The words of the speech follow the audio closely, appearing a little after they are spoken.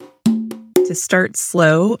to start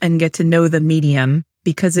slow and get to know the medium,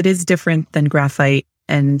 because it is different than graphite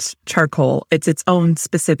and charcoal. It's its own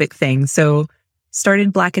specific thing. So start in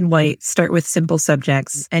black and white, start with simple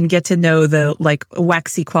subjects, and get to know the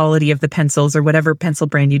waxy quality of the pencils or whatever pencil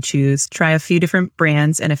brand you choose. Try a few different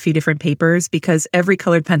brands and a few different papers, because every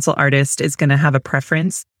colored pencil artist is going to have a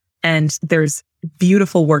preference. And there's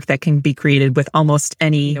beautiful work that can be created with almost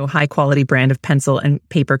any high quality brand of pencil and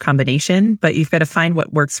paper combination, but you've got to find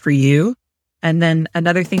what works for you. And then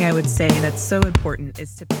another thing I would say that's so important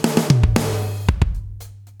is to...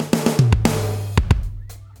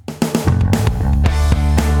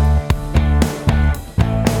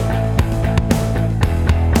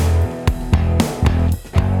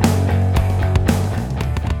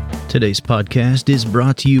 Today's podcast is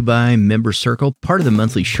brought to you by Member Circle, part of the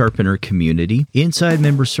monthly Sharpener community. Inside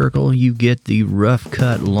Member Circle, you get the rough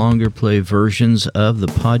cut, longer play versions of the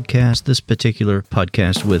podcast. This particular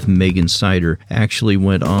podcast with Megan Sider actually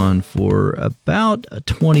went on for about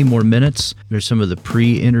 20 more minutes. There's some of the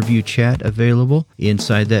pre-interview chat available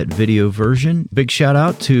inside that video version. Big shout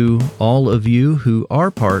out to all of you who are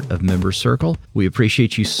part of Member Circle. We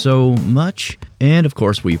appreciate you so much. And of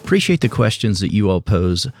course, we appreciate the questions that you all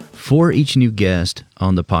pose for each new guest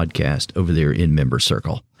on the podcast over there in Member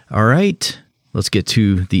Circle. All right, let's get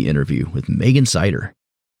to the interview with Megan Sider.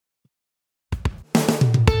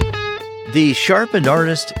 The Sharpened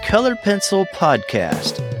Artist Color Pencil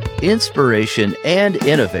Podcast, Inspiration and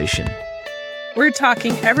Innovation. We're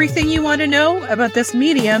talking everything you want to know about this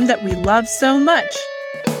medium that we love so much.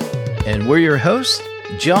 And we're your hosts,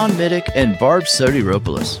 John Middick and Barb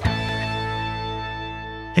Sotiropoulos.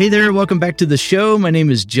 Hey there, welcome back to the show. My name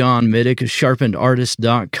is John Middick of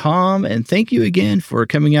sharpenedartist.com, and thank you again for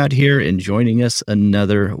coming out here and joining us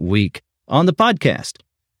another week on the podcast.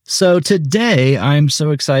 So today, I'm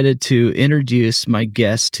so excited to introduce my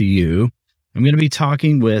guest to you. I'm going to be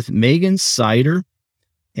talking with Megan Sider,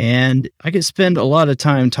 and I could spend a lot of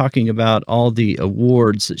time talking about all the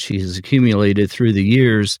awards that she has accumulated through the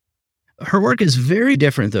years. Her work is very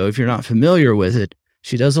different, though, if you're not familiar with it.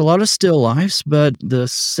 She does a lot of still lifes, but the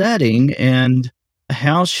setting and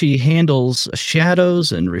how she handles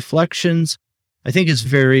shadows and reflections, I think is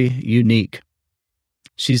very unique.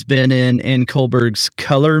 She's been in Ann Kohlberg's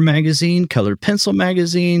Color magazine, Color Pencil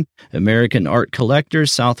magazine, American Art Collector,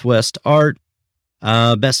 Southwest Art,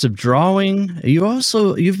 Best of Drawing.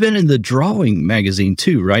 You've been in the Drawing magazine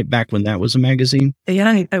too, right? Back when that was a magazine?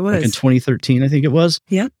 Yeah, I was. Like in 2013, I think it was.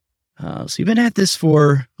 Yeah. So you've been at this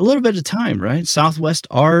for a little bit of time, right? Southwest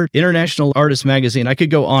Art, International Artist Magazine. I could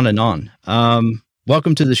go on and on.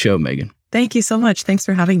 Welcome to the show, Megan. Thank you so much. Thanks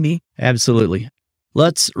for having me. Absolutely.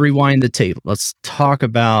 Let's rewind the tape. Let's talk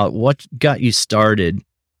about what got you started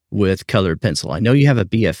with colored pencil. I know you have a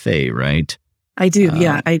BFA, right? I do,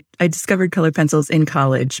 yeah. I discovered colored pencils in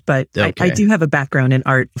college, but okay. I do have a background in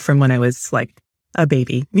art from when I was like a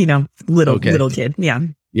baby, little kid. Yeah.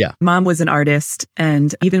 Yeah. Mom was an artist.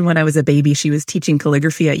 And even when I was a baby, she was teaching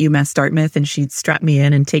calligraphy at UMass Dartmouth, and she'd strap me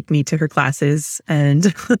in and take me to her classes.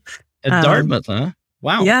 And at Dartmouth, huh?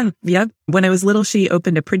 Wow. Yeah. When I was little, she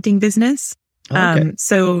opened a printing business. Okay.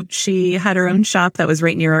 So she had her own shop that was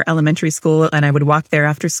right near our elementary school, and I would walk there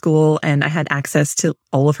after school, and I had access to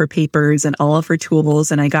all of her papers and all of her tools.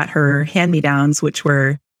 And I got her hand-me-downs, which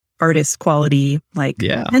were artist quality,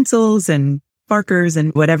 pencils and markers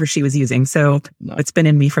and whatever she was using. So it's been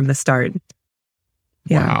in me from the start.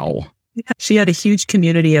 Yeah. Wow. Yeah. She had a huge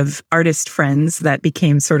community of artist friends that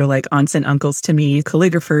became sort of like aunts and uncles to me,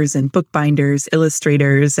 calligraphers and bookbinders,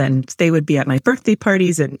 illustrators, and they would be at my birthday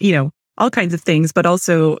parties and, all kinds of things. But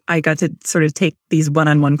also I got to sort of take these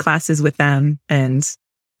one-on-one classes with them. And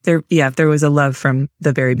there was a love from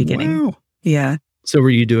the very beginning. Wow. Yeah. So were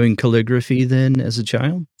you doing calligraphy then as a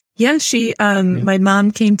child? Yeah, my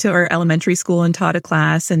mom came to our elementary school and taught a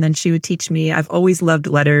class, and then she would teach me. I've always loved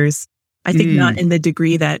letters. I think not in the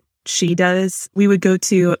degree that she does. We would go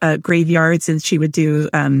to graveyards, and she would do,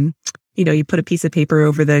 you put a piece of paper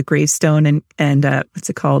over the gravestone and what's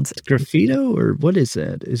it called? Graffito, or what is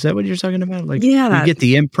that? Is that what you're talking about? Yeah. You get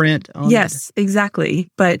the imprint on Yes, exactly.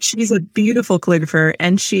 But she's a beautiful calligrapher,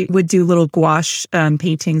 and she would do little gouache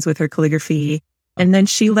paintings with her calligraphy. And then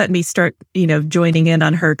she let me start, joining in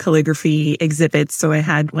on her calligraphy exhibits. So I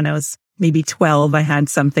had, when I was maybe 12, I had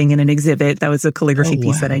something in an exhibit that was a calligraphy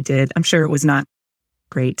piece that I did. I'm sure it was not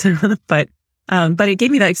great, but it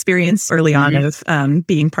gave me that experience early on of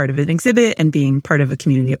being part of an exhibit and being part of a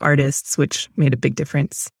community of artists, which made a big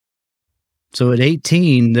difference. So at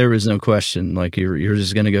 18, there was no question, you're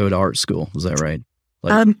just going to go to art school. Is that right?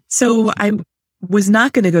 So was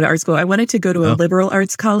not going to go to art school. I wanted to go to a liberal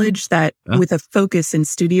arts college that with a focus in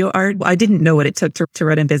studio art. I didn't know what it took to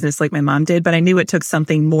run a business like my mom did, but I knew it took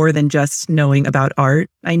something more than just knowing about art.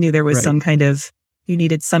 I knew there was you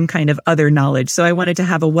needed some kind of other knowledge. So I wanted to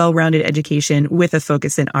have a well-rounded education with a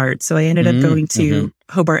focus in art. So I ended up going to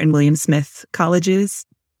Hobart and William Smith colleges,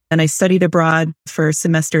 and I studied abroad for a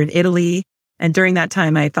semester in Italy. And during that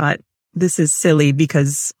time, I thought, this is silly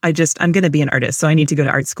because I'm going to be an artist. So I need to go to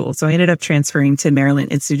art school. So I ended up transferring to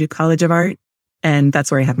Maryland Institute College of Art. And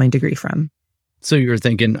that's where I have my degree from. So you were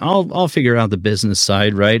thinking, I'll figure out the business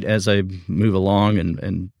side, right? As I move along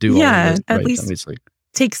and do all of this, at least obviously.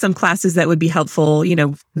 Take some classes that would be helpful,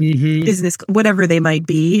 business, whatever they might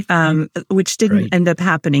be, which didn't end up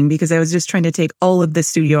happening because I was just trying to take all of the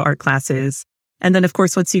studio art classes. And then, of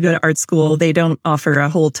course, once you go to art school, they don't offer a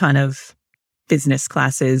whole ton of business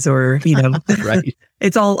classes or, right.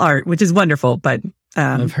 It's all art, which is wonderful. But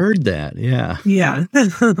I've heard that. Yeah. Yeah.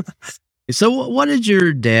 So what did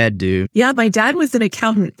your dad do? Yeah, my dad was an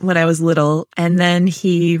accountant when I was little, and then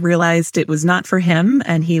he realized it was not for him,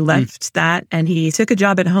 and he left that, and he took a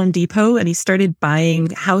job at Home Depot, and he started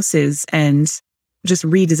buying houses and just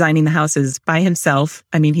redesigning the houses by himself.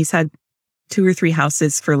 I mean, he's had 2 or 3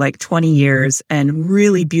 houses for like 20 years and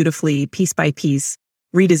really beautifully, piece by piece,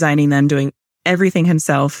 redesigning them, doing everything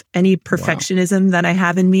himself. Any perfectionism that I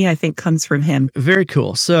have in me, I think comes from him. Very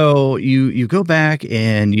cool. So you go back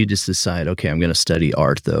and you just decide, okay, I'm going to study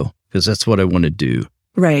art though, because that's what I want to do.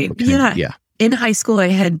 Right. Okay. Yeah. In high school, I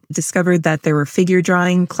had discovered that there were figure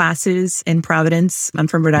drawing classes in Providence. I'm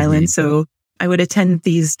from Rhode Island. So I would attend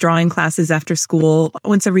these drawing classes after school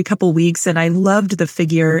once every couple weeks. And I loved the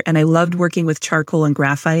figure and I loved working with charcoal and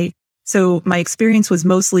graphite. So my experience was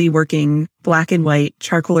mostly working black and white,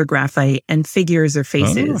 charcoal or graphite, and figures or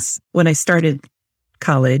faces when I started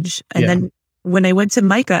college. And then when I went to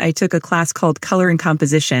MICA, I took a class called Color and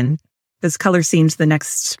Composition, because color seems the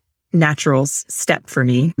next natural step for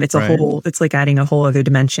me. It's it's like adding a whole other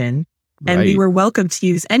dimension. And we were welcome to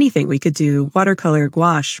use anything. We could do watercolor,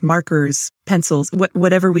 gouache, markers, pencils,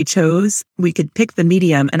 whatever we chose. We could pick the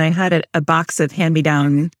medium. And I had a box of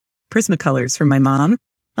hand-me-down Prismacolors from my mom.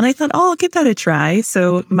 And I thought, I'll give that a try.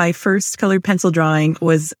 So my first colored pencil drawing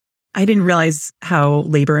I didn't realize how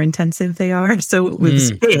labor intensive they are. So it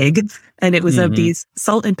was big, and it was of these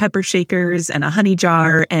salt and pepper shakers and a honey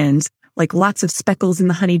jar and like lots of speckles in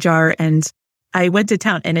the honey jar. And I went to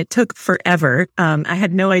town and it took forever. I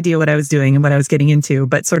had no idea what I was doing and what I was getting into,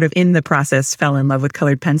 but sort of in the process fell in love with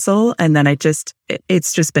colored pencil. And then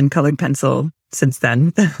it's just been colored pencil since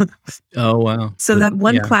then. Oh, wow. So that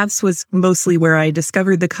one class was mostly where I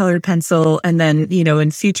discovered the colored pencil. And then,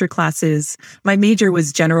 in future classes, my major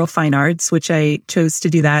was general fine arts, which I chose to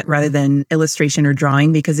do that rather than illustration or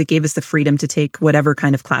drawing because it gave us the freedom to take whatever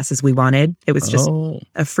kind of classes we wanted. It was just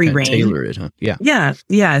a free rein. Tailor it, huh? Yeah.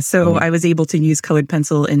 Yeah. So I was able to use colored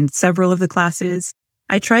pencil in several of the classes.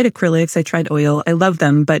 I tried acrylics, I tried oil. I love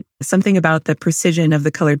them, but something about the precision of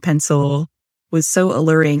the colored pencil was so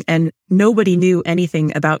alluring, and nobody knew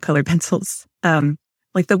anything about colored pencils.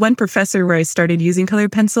 Like the one professor where I started using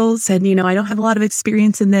colored pencils said, I don't have a lot of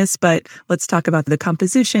experience in this, but let's talk about the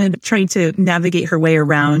composition, trying to navigate her way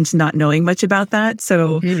around not knowing much about that.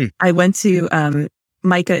 So I went to,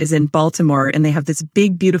 MICA is in Baltimore, and they have this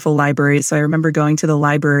big, beautiful library. So I remember going to the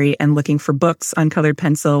library and looking for books on colored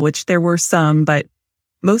pencil, which there were some, but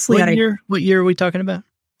mostly What year are we talking about?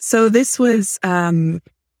 So this was,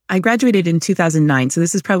 I graduated in 2009, so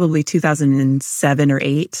this is probably 2007 or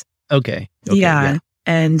 8. Okay. Yeah.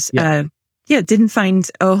 And didn't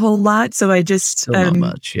find a whole lot. So I just not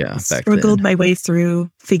much, struggled my way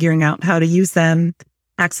through figuring out how to use them,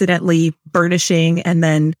 accidentally burnishing and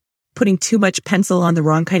then putting too much pencil on the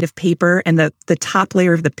wrong kind of paper, and the top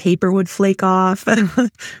layer of the paper would flake off.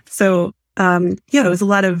 So it was a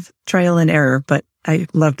lot of trial and error, but I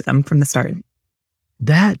loved them from the start.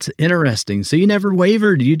 That's interesting. So you never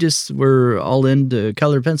wavered. You just were all into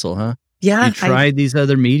colored pencil, huh? Yeah. You tried these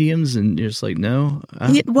other mediums and you're just like, no?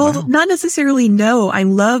 Not necessarily no. I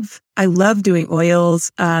love doing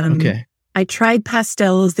oils. Okay. I tried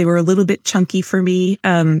pastels. They were a little bit chunky for me.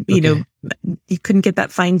 You couldn't get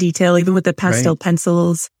that fine detail even with the pastel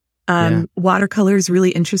pencils. Watercolor is really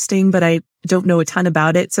interesting, but I don't know a ton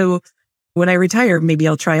about it. So when I retire, maybe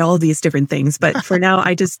I'll try all of these different things. But for now,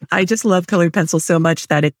 I just love colored pencil so much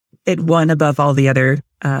that it won above all the other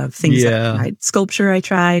things. I tried. Sculpture, I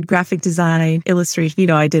tried, graphic design, illustration.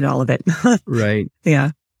 I did all of it. Right.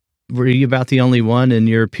 Yeah. Were you about the only one in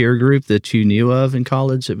your peer group that you knew of in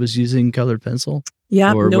college that was using colored pencil?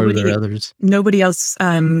 Yeah, or were there others? Nobody else.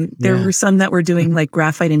 There were some that were doing like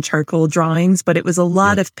graphite and charcoal drawings, but it was a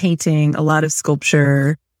lot of painting, a lot of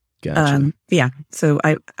sculpture. Gotcha. So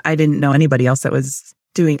I didn't know anybody else that was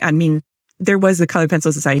doing. I mean, there was the Colored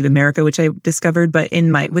Pencil Society of America, which I discovered, but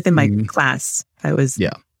within my class, I was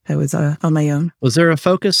on my own. Was there a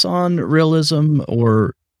focus on realism,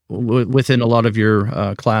 or within a lot of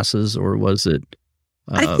your classes, or was it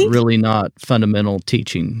I think really not fundamental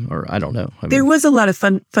teaching? Or I don't know. There was a lot of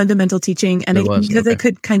fundamental teaching, and because I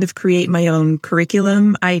could kind of create my own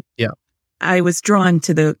curriculum, I was drawn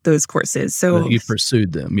to those courses. So you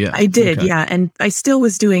pursued them. Yeah, I did. Okay. Yeah. And I still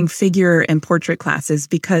was doing figure and portrait classes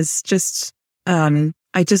because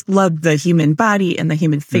I just love the human body and the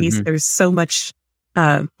human face. There's so much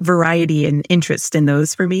variety and interest in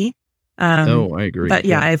those for me. I agree. But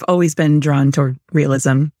I've always been drawn toward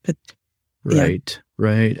realism. But,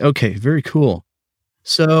 Right. Okay. Very cool.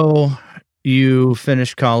 So you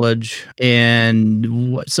finished college,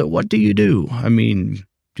 and what do you do? I mean,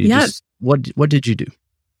 what did you do?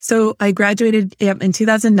 So I graduated in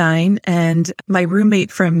 2009, and my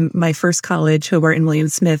roommate from my first college, Hobart and William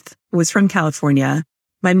Smith, was from California.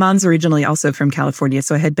 My mom's originally also from California,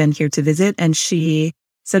 so I had been here to visit, and she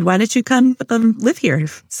said, "Why don't you come live here?"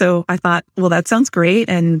 So I thought, well, that sounds great,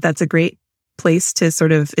 and that's a great place to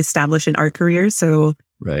sort of establish an art career. So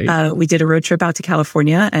we did a road trip out to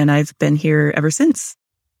California, and I've been here ever since.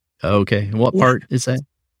 Okay. What part is that?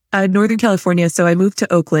 Northern California. So I moved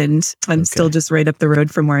to Oakland. I'm still just right up the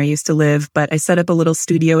road from where I used to live, but I set up a little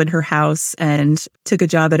studio in her house and took a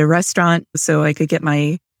job at a restaurant so I could get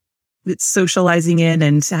my socializing in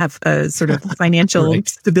and have a sort of financial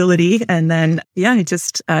stability. And then,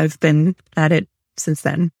 I've been at it since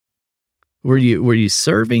then. Were you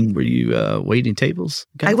serving? Were you waiting tables?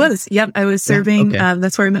 I was. Yep. I was serving. Yeah, okay.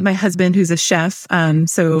 That's where I met my husband, who's a chef.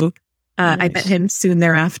 Nice. I met him soon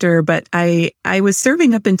thereafter, but I was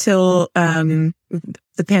serving up until the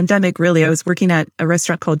pandemic, really. I was working at a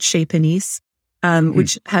restaurant called Chez Panisse,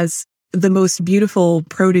 which has the most beautiful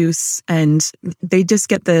produce, and they just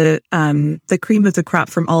get the cream of the crop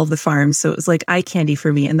from all of the farms. So it was like eye candy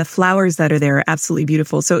for me, and the flowers that are there are absolutely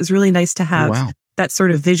beautiful. So it was really nice to have that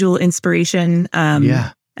sort of visual inspiration.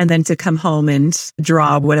 And then to come home and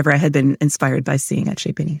draw whatever I had been inspired by seeing at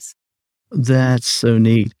Chez Panisse. That's so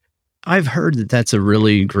neat. I've heard that that's a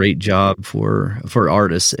really great job for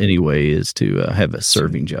artists anyway, is to have a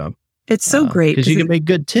serving job. It's so great. Because you can make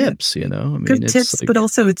good tips, I mean, good tips, but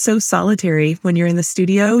also it's so solitary. When you're in the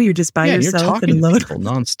studio, you're just by yourself. You're talking to people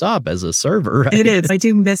nonstop as a server, right? It is. I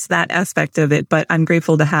do miss that aspect of it, but I'm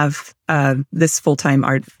grateful to have this full-time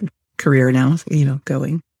art career now,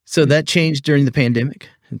 going. So that changed during the pandemic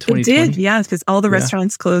in 2020? It did, because all the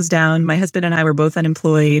restaurants closed down. My husband and I were both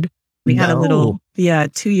unemployed. We had a little,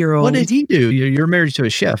 2-year-old. What did he do? You're married to a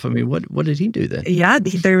chef. I mean, what did he do then? Yeah,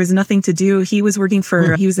 there was nothing to do. He was working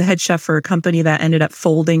he was the head chef for a company that ended up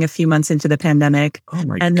folding a few months into the pandemic. Oh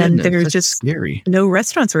my goodness. And then there's just scary. No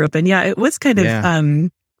restaurants were open. Yeah, it was kind of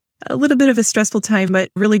a little bit of a stressful time,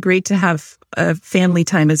 but really great to have a family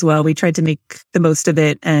time as well. We tried to make the most of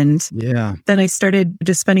it. And then I started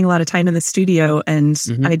just spending a lot of time in the studio, and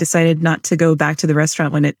I decided not to go back to the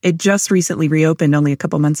restaurant when it just recently reopened only a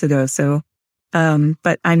couple months ago. So,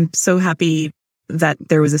 but I'm so happy that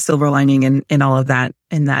there was a silver lining in all of that,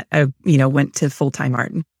 and that I, went to full-time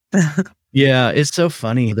art. Yeah, it's so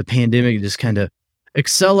funny. The pandemic just kind of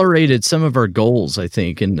accelerated some of our goals, I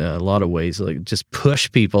think, in a lot of ways, like just push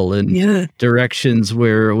people in directions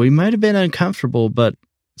where we might have been uncomfortable, but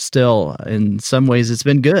still in some ways it's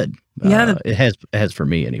been good. Yeah. It has for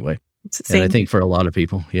me anyway. And I think for a lot of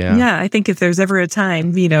people. Yeah. Yeah. I think if there's ever a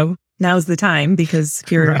time, now's the time, because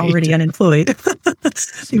if you're already unemployed,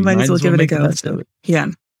 you might as well give it a go. So,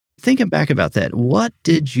 thinking back about that, what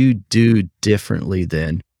did you do differently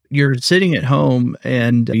then? You're sitting at home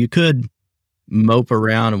and you could mope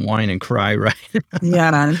around and whine and cry, right?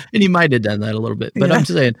 Yeah. And you might have done that a little bit. But I'm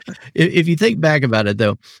just saying, if you think back about it,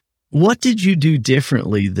 though, what did you do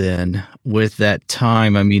differently then with that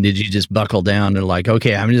time? I mean, did you just buckle down and like,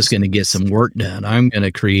 okay, I'm just going to get some work done. I'm going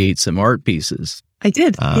to create some art pieces. I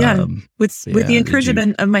did. With the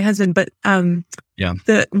encouragement of my husband. But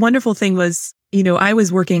the wonderful thing was, I was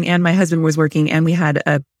working and my husband was working, and we had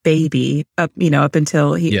a baby up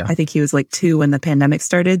until I think he was like 2 when the pandemic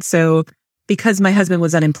started. So because my husband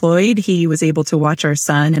was unemployed, he was able to watch our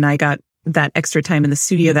son, and I got that extra time in the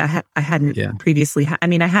studio that I hadn't Yeah. previously had. I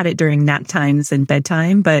mean, I had it during nap times and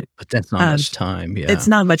bedtime, but that's not much time. Yeah. it's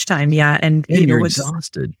not much time. Yeah. And And you're what's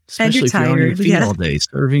exhausted, and you're especially if you're on your tired, feet yeah. all day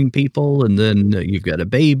serving people and then you've got a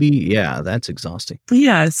baby. Yeah, that's exhausting.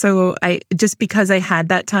 Yeah. So just because I had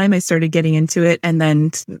that time, I started getting into it. And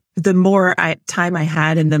then the more time I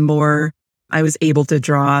had and the more I was able to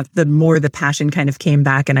draw, the more the passion kind of came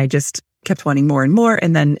back, and I just kept wanting more and more.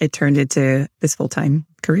 And then it turned into this full-time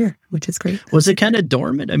career, which is great. Was it kind of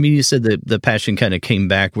dormant? I mean, you said that the passion kind of came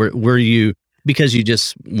back. Were you, because you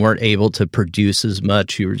just weren't able to produce as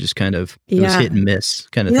much, you were just kind of, it was hit and miss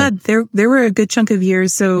kind of thing? Yeah, there were a good chunk of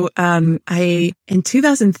years. So in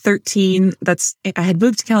 2013, I had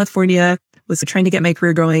moved to California, was trying to get my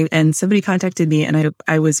career going, and somebody contacted me, and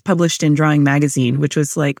I was published in Drawing Magazine, which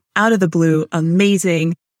was like out of the blue,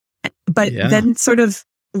 amazing. But then sort of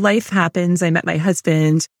life happens. I met my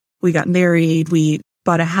husband, we got married, we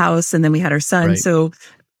bought a house, and then we had our son. Right. So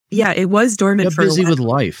yeah, it was dormant for a busy while. with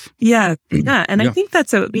life. Yeah. Yeah. And I think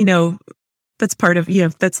that's that's part of,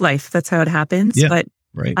 that's life. That's how it happens. Yeah. But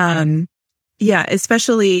Right.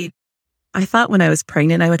 especially I thought when I was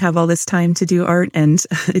pregnant, I would have all this time to do art, and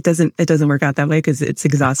it doesn't work out that way because it's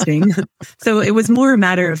exhausting. So it was more a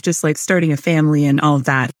matter of just like starting a family and all of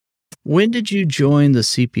that. When did you join the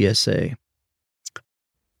CPSA?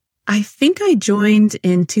 I think I joined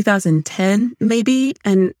in 2010, maybe.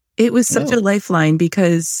 And it was such a lifeline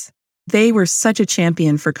because they were such a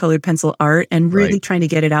champion for colored pencil art and really trying to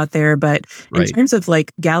get it out there. But in terms of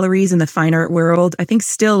like galleries in the fine art world, I think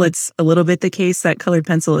still it's a little bit the case that colored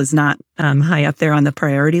pencil is not high up there on the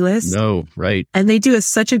priority list. No, right. And they do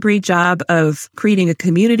such a great job of creating a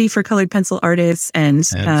community for colored pencil artists and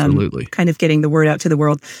kind of getting the word out to the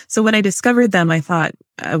world. So when I discovered them, I thought,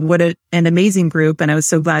 what an amazing group. And I was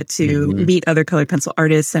so glad to meet other colored pencil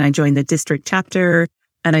artists. And I joined the district chapter,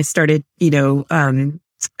 and I started,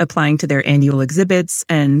 applying to their annual exhibits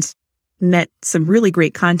and met some really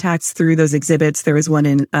great contacts through those exhibits. There was one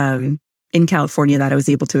in California that I was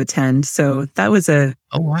able to attend. So that was an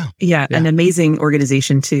amazing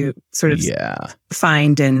organization to sort of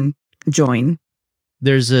find and join.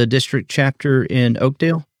 There's a district chapter in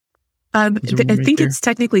Oakdale? I think it's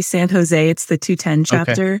technically San Jose. It's the 210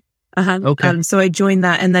 chapter. Okay. So I joined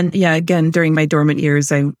that. And then, again, during my dormant years,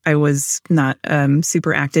 I was not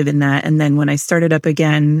super active in that. And then when I started up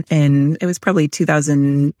again, and it was probably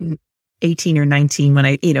 2018 or 19 when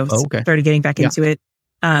I, started getting back into it,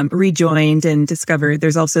 rejoined and discovered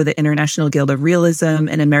there's also the International Guild of Realism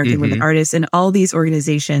and American Women Artists. And all these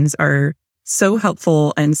organizations are so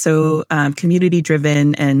helpful and so community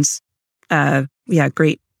driven and,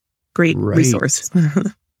 great resource.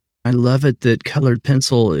 I love it that colored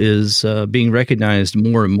pencil is being recognized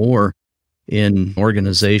more and more in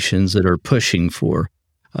organizations that are pushing for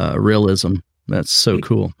realism. That's so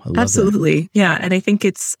cool. I love Absolutely. That. Yeah. And I think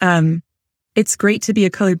it's great to be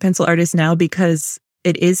a colored pencil artist now because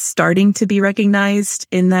it is starting to be recognized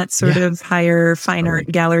in that sort of higher fine art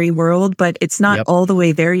gallery world, but it's not all the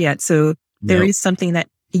way there yet. So there is something that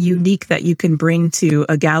unique that you can bring to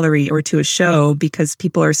a gallery or to a show because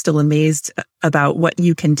people are still amazed about what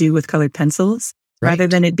you can do with colored pencils. Rather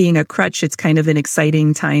than it being a crutch, it's kind of an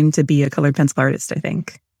exciting time to be a colored pencil artist, I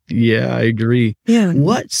think. Yeah, I agree. Yeah.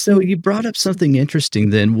 So you brought up something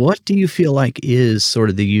interesting then. What do you feel like is sort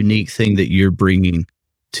of the unique thing that you're bringing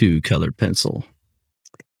to colored pencil?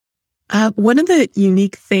 One of the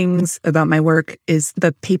unique things about my work is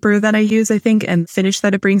the paper that I use, I think, and finish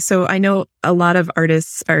that it brings. So I know a lot of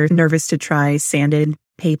artists are nervous to try sanded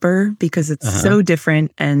paper because it's so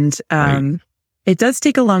different. And it does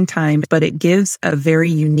take a long time, but it gives a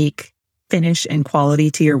very unique finish and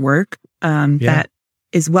quality to your work that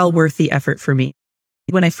is well worth the effort for me.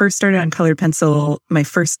 When I first started on colored pencil, my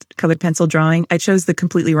first colored pencil drawing, I chose the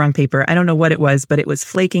completely wrong paper. I don't know what it was, but it was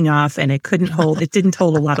flaking off and it didn't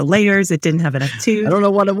hold a lot of layers. It didn't have enough tubes. I don't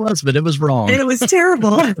know what it was, but it was wrong. It was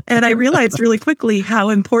terrible. And I realized really quickly how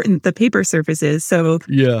important the paper surface is. So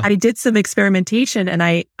I did some experimentation and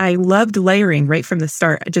I loved layering right from the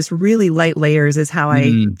start. Just really light layers is how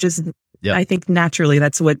I think naturally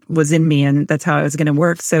that's what was in me and that's how I was going to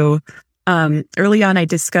work. So early on, I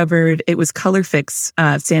discovered it was Colorfix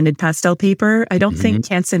sanded pastel paper. I don't think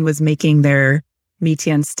Canson was making their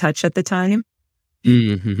Metien's Touch at the time.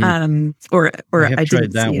 Or I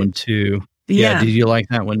tried that one too. Yeah. Did you like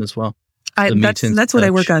that one as well? That's what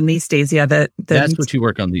I work on these days. Yeah, that's what you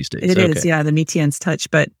work on these days. It is. Yeah, the Metien's Touch.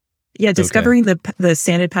 But discovering the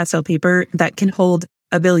sanded pastel paper that can hold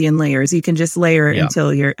a billion layers. You can just layer until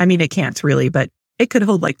it can't really, but it could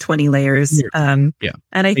hold like 20 layers. And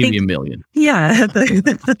I maybe think a million. Yeah.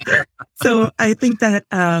 So I think that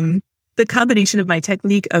the combination of my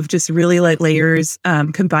technique of just really light layers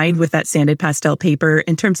combined with that sanded pastel paper,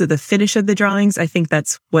 in terms of the finish of the drawings, I think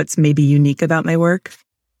that's what's maybe unique about my work.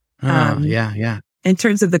 Yeah. In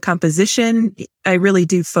terms of the composition, I really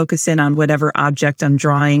do focus in on whatever object I'm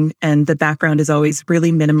drawing, and the background is always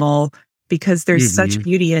really minimal because there's such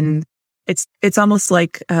beauty in it's almost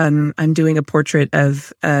like I'm doing a portrait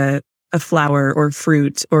of a flower or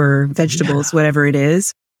fruit or vegetables, whatever it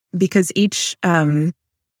is, because each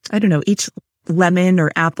each lemon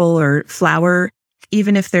or apple or flower,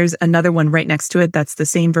 even if there's another one right next to it that's the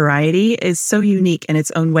same variety, is so unique in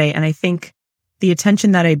its own way. And I think the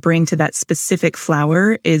attention that I bring to that specific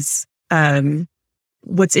flower is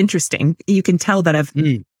what's interesting. You can tell that I've,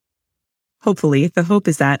 hopefully, the hope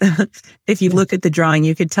is that if you look at the drawing,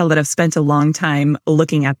 you could tell that I've spent a long time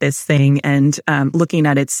looking at this thing and looking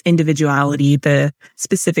at its individuality, the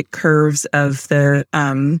specific curves of the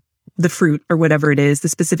fruit or whatever it is, the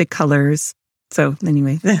specific colors. So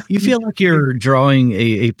anyway. You feel like you're drawing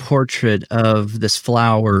a portrait of this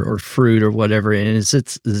flower or fruit or whatever. And is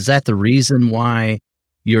that the reason why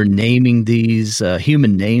you're naming these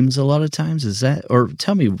human names a lot of times? Is that, or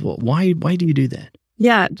tell me, why do you do that?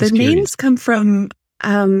 Yeah, the names come from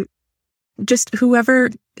just whoever.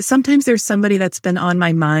 Sometimes there's somebody that's been on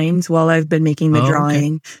my mind while I've been making the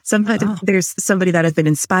drawing. Okay. Sometimes there's somebody that I've been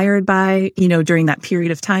inspired by, during that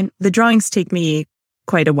period of time. The drawings take me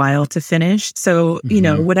quite a while to finish. So,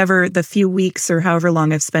 whatever the few weeks or however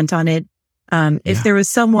long I've spent on it, if there was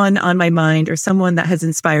someone on my mind or someone that has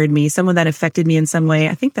inspired me, someone that affected me in some way,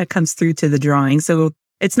 I think that comes through to the drawing. So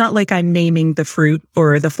it's not like I'm naming the fruit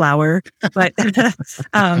or the flower, but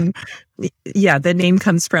the name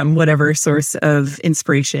comes from whatever source of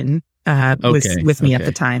inspiration was with me at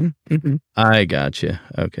the time. Mm-hmm. I gotcha.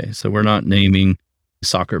 Okay. So we're not naming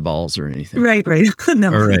soccer balls or anything. Right.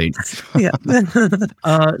 No. All right. Yeah.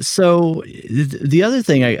 So the other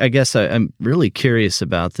thing I guess I'm really curious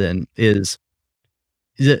about then is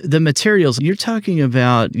the materials. You're talking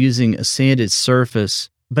about using a sanded surface,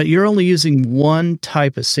 but you're only using one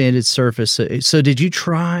type of sanded surface. So did you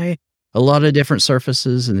try a lot of different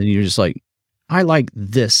surfaces and then you're just like, I like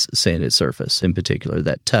this sanded surface in particular,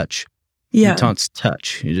 that touch. Yeah. Mitence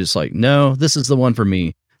touch. You're just like, no, this is the one for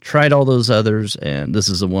me. Tried all those others, and this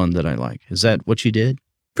is the one that I like. Is that what you did?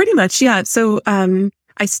 Pretty much, yeah. So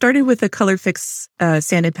I started with a Colorfix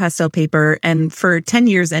sanded pastel paper, and for 10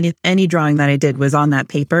 years, any drawing that I did was on that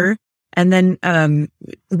paper. And then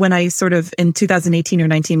when I sort of, in 2018 or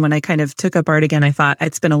 19, when I kind of took up art again, I thought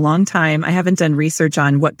it's been a long time. I haven't done research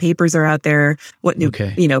on what papers are out there, what new,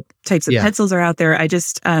 types of pencils are out there. I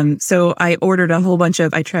just, so I ordered a whole bunch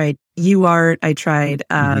of, I tried UArt, I tried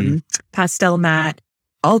Pastel Matte,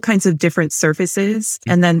 all kinds of different surfaces.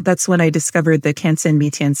 And then that's when I discovered the Canson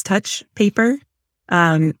Mitence Touch paper,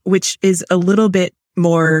 which is a little bit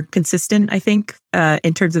more consistent, I think,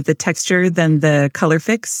 in terms of the texture than the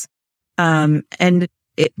Colorfix. I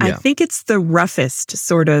think it's the roughest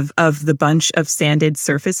sort of the bunch of sanded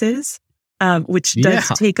surfaces, which does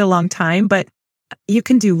take a long time, but you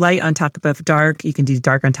can do light on top of dark. You can do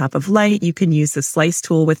dark on top of light. You can use the slice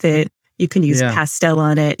tool with it. You can use pastel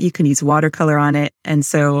on it. You can use watercolor on it. And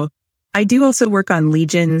so I do also work on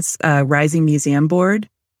Legion's Rising Museum board.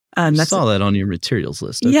 I saw that on your materials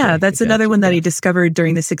list. Okay. Yeah, that's another one that I discovered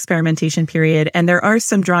during this experimentation period. And there are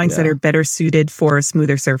some drawings that are better suited for a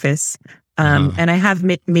smoother surface. And I have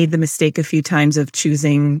made the mistake a few times of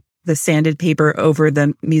choosing the sanded paper over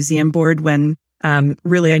the museum board when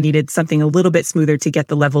really I needed something a little bit smoother to get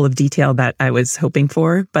the level of detail that I was hoping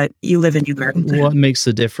for. But you live and you learn. What makes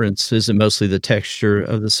the difference? Is it mostly the texture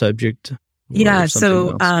of the subject? Yeah.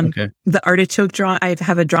 So the artichoke I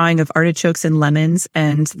have a drawing of artichokes and lemons,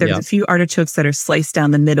 and there's a few artichokes that are sliced down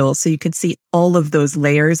the middle. So you can see all of those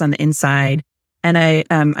layers on the inside. And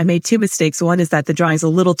I made two mistakes. One is that the drawing is a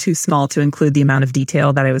little too small to include the amount of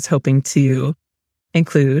detail that I was hoping to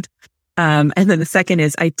include. And then the second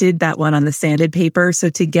is I did that one on the sanded paper. So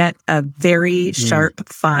to get a very sharp,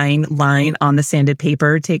 fine line on the sanded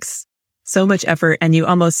paper takes so much effort. And you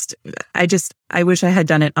almost, I wish I had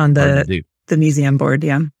done it on the museum board.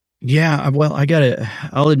 Yeah. Yeah. Well,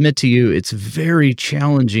 I'll admit to you, it's very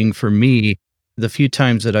challenging for me the few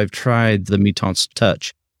times that I've tried the Mitence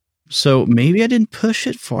Touch. So maybe I didn't push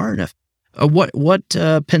it far enough. What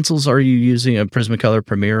pencils are you using? A Prismacolor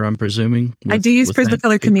Premier, I'm presuming? I do use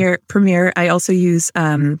Prismacolor Premier. I also use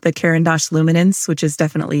the Caran d'Ache Luminance, which is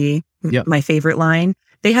definitely my favorite line.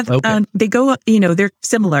 They have they go, they're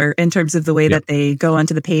similar in terms of the way that they go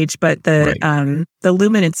onto the page, but the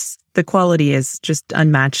Luminance, the quality is just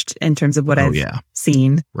unmatched in terms of what I've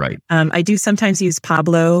seen. Right. I do sometimes use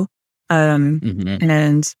Pablo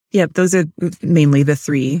And yeah, those are mainly the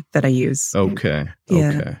three that I use. Okay. Yeah.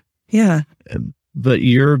 Okay. Yeah. But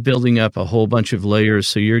you're building up a whole bunch of layers.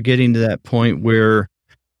 So you're getting to that point where,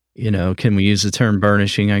 can we use the term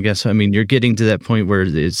burnishing? I guess. I mean, you're getting to that point where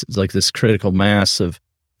it's like this critical mass of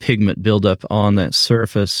pigment buildup on that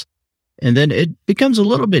surface. And then it becomes a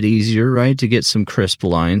little bit easier, right, to get some crisp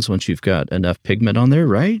lines once you've got enough pigment on there,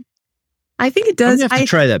 right? I think it does. I'm gonna have to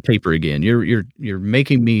try that paper again. You're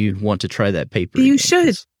making me want to try that paper. You again,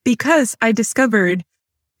 should, because I discovered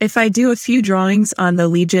if I do a few drawings on the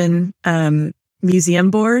Legion museum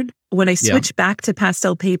board, when I switch back to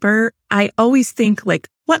pastel paper, I always think like,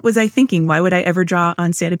 what was I thinking? Why would I ever draw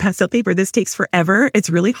on sanded pastel paper? This takes forever. It's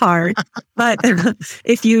really hard. But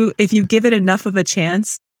if you give it enough of a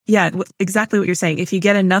chance, exactly what you're saying. If you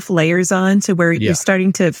get enough layers on to where you're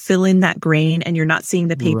starting to fill in that grain and you're not seeing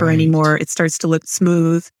the paper anymore, it starts to look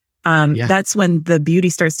smooth. That's when the beauty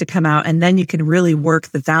starts to come out, and then you can really work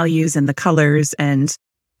the values and the colors, and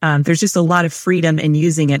there's just a lot of freedom in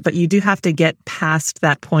using it. But you do have to get past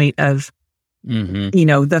that point of,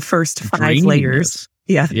 the first 5 layers.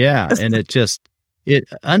 Yeah. And it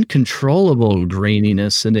uncontrollable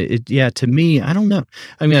graininess. And to me, I don't know.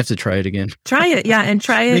 I'm going to have to try it again. Try it. Yeah. And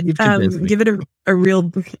try it. Give it a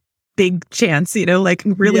real big chance,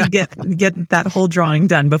 really get that whole drawing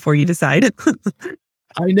done before you decide.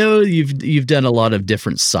 I know you've done a lot of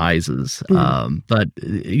different sizes, but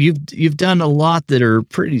you've done a lot that are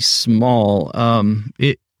pretty small.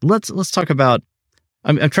 Let's talk about,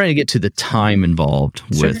 I'm trying to get to the time involved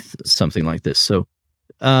with something like this. So,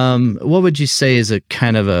 what would you say is a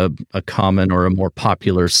kind of a common or a more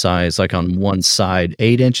popular size, like on one side,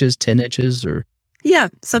 8 inches, 10 inches, or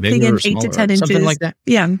something in 8 to 10 inches, something like that?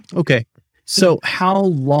 Yeah. Okay. So how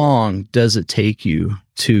long does it take you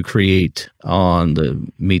to create on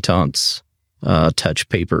the Meitans touch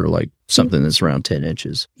paper, like something that's around 10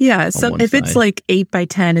 inches? Yeah. So if it's like 8 by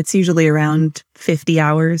 10, it's usually around 50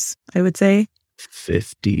 hours, I would say.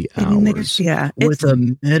 50 hours. Yeah. With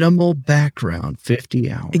a minimal background,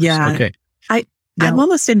 50 hours. Yeah. Okay. I'm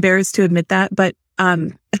almost embarrassed to admit that, but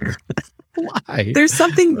why? There's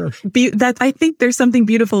something that I think there's something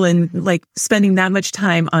beautiful in like spending that much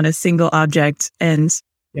time on a single object. And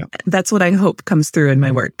that's what I hope comes through in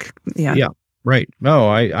my work. Yeah. Yeah. Right. No,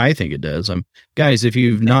 I think it does. Guys, if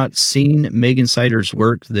you've not seen Megan Sider's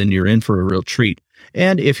work, then you're in for a real treat.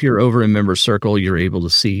 And if you're over in Member Circle, you're able to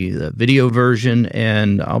see the video version,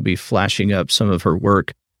 and I'll be flashing up some of her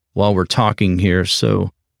work while we're talking here.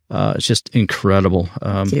 So it's just incredible.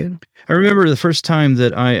 Thank you. I remember the first time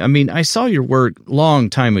that I saw your work long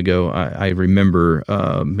time ago. I remember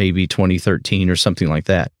maybe 2013 or something like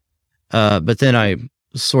that. But then I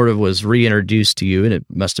sort of was reintroduced to you, and it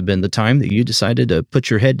must have been the time that you decided to put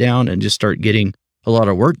your head down and just start getting a lot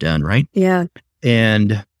of work done, right? Yeah.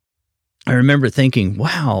 And I remember thinking,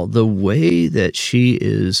 wow, the way that she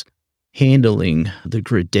is handling the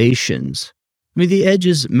gradations. I mean, the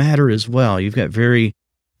edges matter as well. You've got very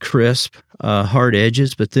crisp, hard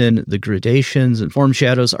edges, but then the gradations and form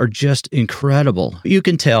shadows are just incredible. You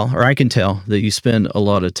can tell, or I can tell, that you spend a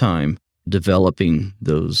lot of time developing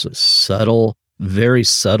those subtle, very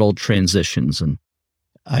subtle transitions. And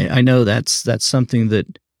I know that's something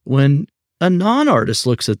that when a non-artist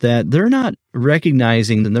looks at that, they're not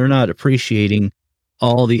recognizing and they're not appreciating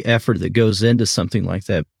all the effort that goes into something like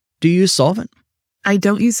that. Do you use solvent? I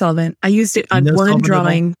don't use solvent. I used it on one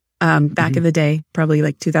drawing back in the day, probably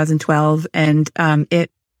like 2012. And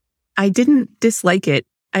I didn't dislike it.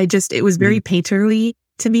 It was very painterly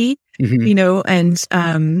to me, and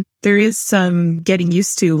there is some getting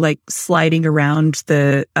used to like sliding around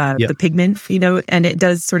the pigment, and it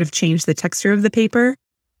does sort of change the texture of the paper.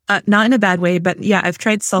 Not in a bad way, but yeah, I've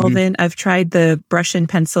tried solvent. I've tried the brush and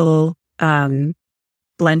pencil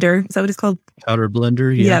blender. Is that what it's called? Powder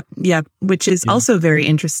blender. Yeah. Which is also very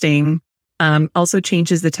interesting. Also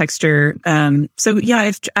changes the texture. So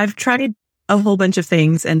yeah, I've tried a whole bunch of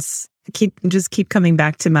things and keep coming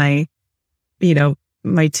back to my,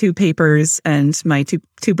 my 2 papers and my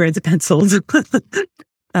two brands of pencils.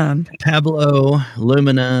 Pablo,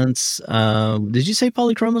 Luminance. Did you say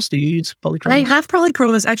polychromos? Do you use polychromos? I have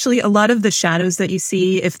polychromos. Actually, a lot of the shadows that you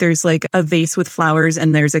see, if there's like a vase with flowers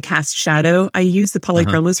and there's a cast shadow, I use the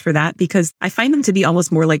polychromos for that because I find them to be almost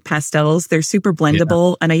more like pastels. They're super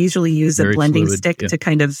blendable, and I usually use a blending stick to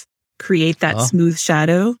kind of create that smooth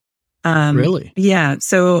shadow. Really? Yeah.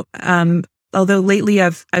 So, although lately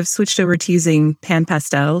I've switched over to using pan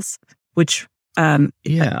pastels, which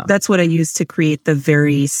that's what I use to create the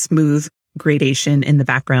very smooth gradation in the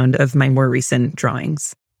background of my more recent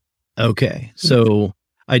drawings. Okay. So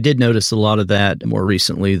I did notice a lot of that more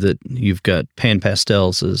recently, that you've got pan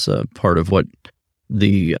pastels as part of what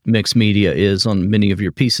the mixed media is on many of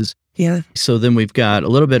your pieces. Yeah. So then we've got a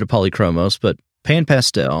little bit of polychromos, but pan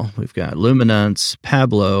pastel, we've got luminance,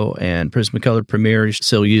 Pablo, and Prismacolor Premier. You're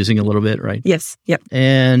still using a little bit, right? Yes. Yep.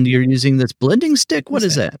 And you're using this blending stick. What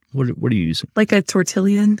is that? What are you using? Like a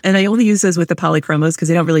tortillion. And I only use those with the polychromos because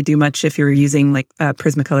they don't really do much if you're using like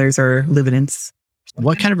Prismacolors or luminance.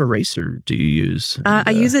 What kind of eraser do you use?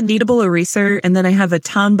 I use a kneadable eraser, and then I have a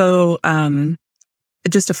Tombow,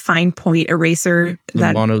 just a fine point eraser.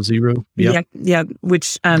 That Mono Zero? Yep. Yeah,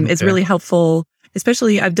 which is really helpful.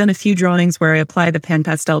 Especially, I've done a few drawings where I apply the pan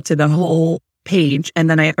pastel to the whole page, and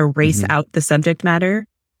then I erase out the subject matter.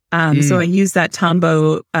 So I use that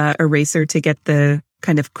Tombow eraser to get the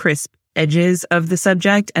kind of crisp edges of the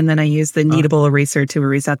subject, and then I use the kneadable eraser to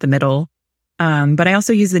erase out the middle. But I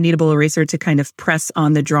also use the kneadable eraser to kind of press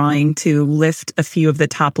on the drawing to lift a few of the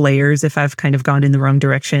top layers if I've kind of gone in the wrong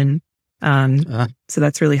direction. So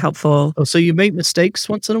that's really helpful. Oh, so you make mistakes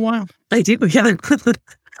once in a while? I do, yeah.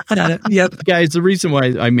 Yep. Guys, the reason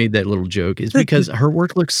why I made that little joke is because her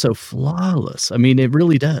work looks so flawless. I mean, it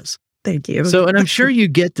really does. Thank you. So, and I'm sure you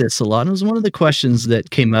get this a lot. It was one of the questions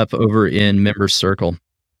that came up over in Member Circle.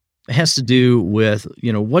 It has to do with,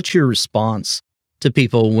 what's your response to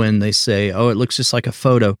people when they say, oh, it looks just like a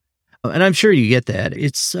photo. And I'm sure you get that.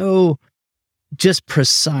 It's so just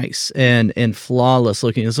precise and flawless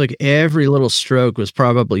looking. It's like every little stroke was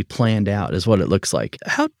probably planned out is what it looks like.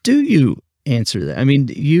 How do you answer that? I mean,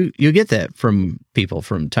 you get that from people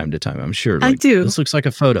from time to time, I'm sure. I do. This looks like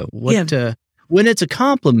a photo. When it's a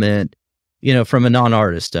compliment, from a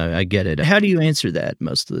non-artist, I get it. How do you answer that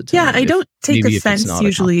most of the time? Yeah, I don't take offense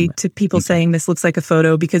usually to people saying this looks like a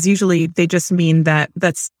photo, because usually they just mean that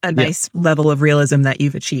that's a nice level of realism that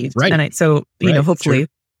you've achieved. Right. And hopefully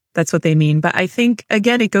that's what they mean. But I think,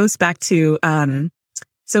 again, it goes back to,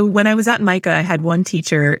 so when I was at MICA, I had one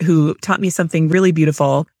teacher who taught me something really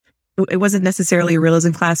beautiful. It wasn't necessarily a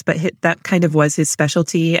realism class, but that kind of was his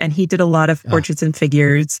specialty. And he did a lot of portraits and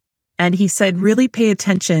figures. And he said, really pay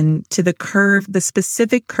attention to the curve, the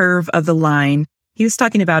specific curve of the line. He was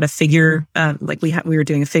talking about a figure, like we were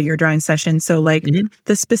doing a figure drawing session. So like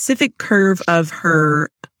the specific curve of her,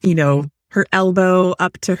 her elbow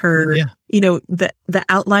up to her, the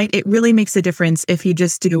outline, it really makes a difference if you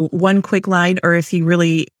just do one quick line or if you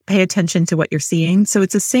really pay attention to what you're seeing. So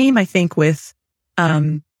it's the same, I think, with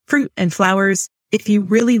fruit and flowers. If you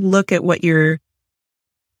really look at what you're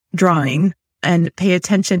drawing and pay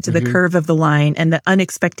attention to the curve of the line and the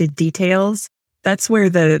unexpected details, that's where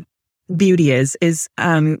the beauty is,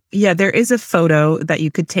 there is a photo that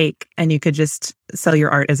you could take and you could just sell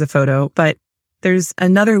your art as a photo, but there's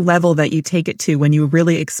another level that you take it to when you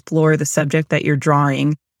really explore the subject that you're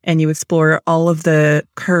drawing and you explore all of the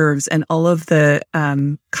curves and all of the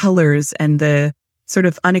colors and the sort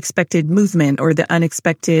of unexpected movement or the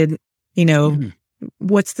unexpected,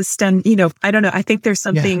 what's the stem, I don't know. I think there's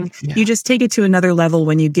something, you just take it to another level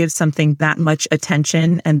when you give something that much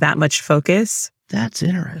attention and that much focus. That's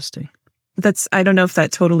interesting. I don't know if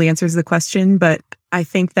that totally answers the question, but I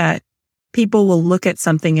think that people will look at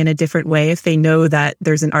something in a different way if they know that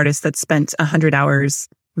there's an artist that spent 100 hours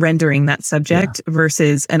rendering that subject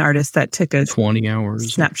versus an artist that took a 20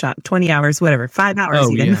 hours snapshot, 20 hours, whatever, 5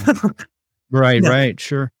 hours even. Yeah. Right.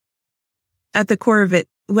 Sure. At the core of it,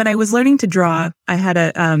 when I was learning to draw, I had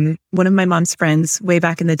one of my mom's friends way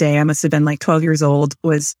back in the day, I must have been like 12 years old,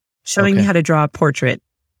 was showing me how to draw a portrait.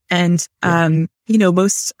 And,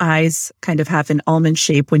 most eyes kind of have an almond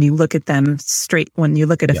shape when you look at them straight, when you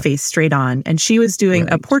look at a face straight on. And she was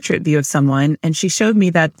doing a portrait view of someone. And she showed me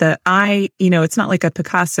that the eye, it's not like a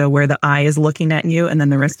Picasso where the eye is looking at you and then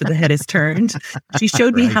the rest of the head is turned. She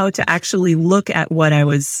showed me how to actually look at what I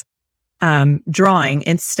was drawing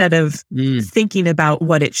instead of thinking about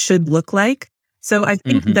what it should look like. So I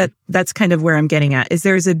think that's kind of where I'm getting at, is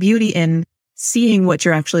there's a beauty in seeing what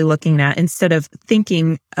you're actually looking at instead of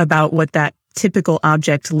thinking about what that typical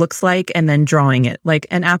object looks like and then drawing it. Like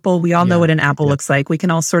an apple, we all know what an apple looks like. We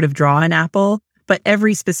can all sort of draw an apple, but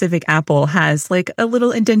every specific apple has like a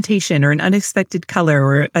little indentation or an unexpected color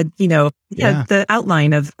or the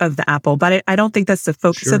outline of the apple. But I don't think that's the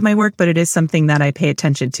focus of my work, but it is something that I pay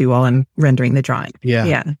attention to while I'm rendering the drawing.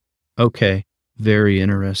 Yeah. Okay. Very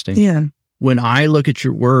interesting. Yeah. When I look at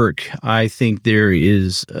your work, I think there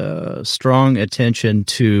is strong attention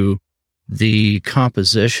to the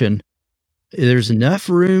composition. There's enough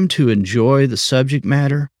room to enjoy the subject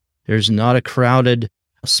matter. There's not a crowded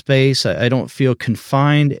space. I don't feel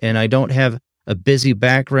confined, and I don't have a busy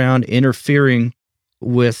background interfering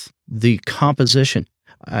with the composition.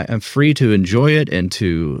 I'm free to enjoy it and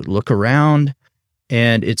to look around.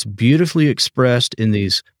 And it's beautifully expressed in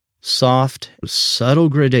these soft, subtle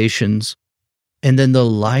gradations. And then the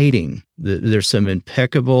lighting, there's some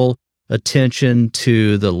impeccable attention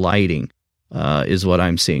to the lighting, is what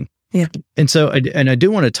I'm seeing. Yeah. And so, I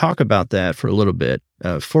do want to talk about that for a little bit.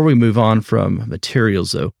 Before we move on from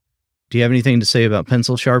materials, though, do you have anything to say about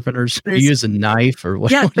pencil sharpeners? Do you use a knife or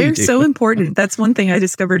what? Yeah, what do you they're do? so important. That's one thing I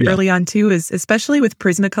discovered early on too, is especially with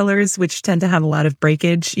Prismacolors, which tend to have a lot of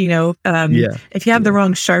breakage, if you have the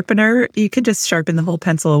wrong sharpener, you could just sharpen the whole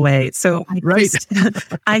pencil away. So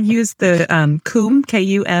I use the KUM,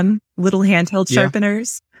 K-U-M, little handheld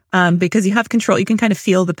sharpeners. Because you have control, you can kind of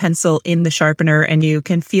feel the pencil in the sharpener and you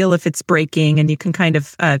can feel if it's breaking and you can kind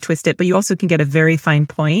of twist it, but you also can get a very fine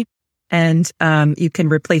point and you can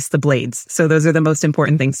replace the blades. So those are the most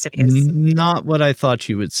important things to use. Not what I thought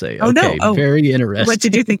you would say. Oh, okay, no. Oh, very interesting. what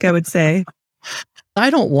did you think I would say? I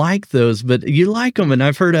don't like those, but you like them, and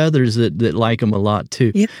I've heard others that like them a lot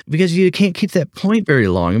too. Yeah. Because you can't keep that point very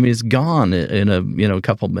long. I mean, it's gone in a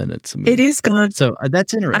couple minutes. I mean, it is gone. So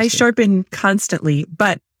that's interesting. I sharpen constantly,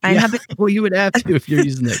 but I haven't. Well, you would have to if you're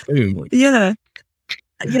using that KUM. Yeah.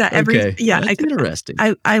 That's interesting.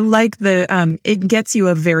 I like it gets you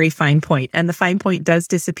a very fine point, and the fine point does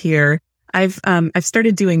disappear. I've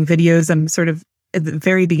started doing videos. I'm sort of at the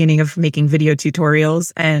very beginning of making video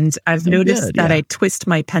tutorials, and I've noticed that I twist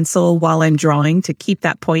my pencil while I'm drawing to keep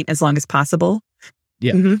that point as long as possible.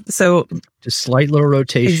 Yeah. Mm-hmm. So just slight little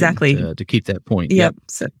rotation exactly to keep that point. Yep.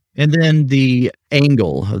 So, and then the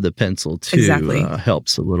angle of the pencil too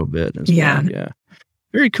helps a little bit as well. Yeah.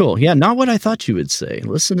 Very cool. Yeah, not what I thought you would say.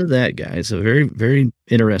 Listen to that, guys. So very, very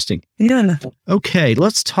interesting. Yeah. Okay,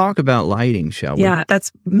 let's talk about lighting, shall we? Yeah,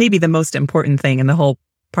 that's maybe the most important thing in the whole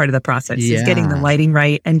part of the process is getting the lighting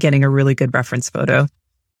right and getting a really good reference photo.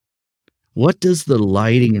 What does the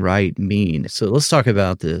lighting right mean? So let's talk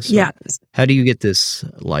about this. Yeah. How do you get this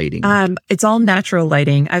lighting? It's all natural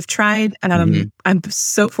lighting. I've tried. I'm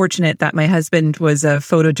so fortunate that my husband was a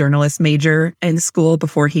photojournalist major in school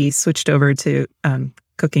before he switched over to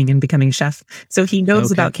cooking and becoming a chef. So he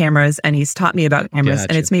knows about cameras and he's taught me about cameras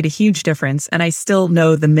and it's made a huge difference. And I still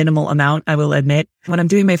know the minimal amount, I will admit. When I'm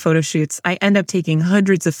doing my photo shoots, I end up taking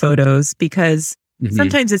hundreds of photos because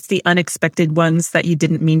sometimes it's the unexpected ones that you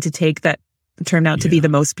didn't mean to take that turn out to be the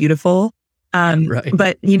most beautiful.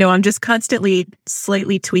 But, I'm just constantly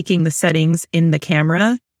slightly tweaking the settings in the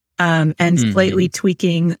camera and slightly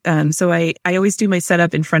tweaking. So I always do my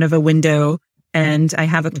setup in front of a window and I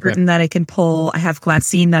have a curtain that I can pull. I have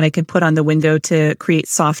glassine that I can put on the window to create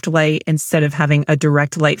soft light instead of having a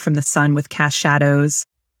direct light from the sun with cast shadows.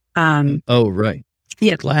 Yeah.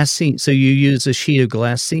 Glassine. So you use a sheet of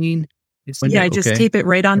glassine? I just tape it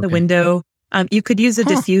right on the window. You could use a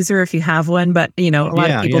diffuser if you have one, but a lot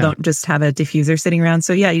of people don't just have a diffuser sitting around.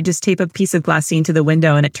 So you just tape a piece of glassine to the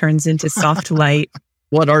window and it turns into soft light.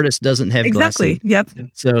 What artist doesn't have glassine? Yep.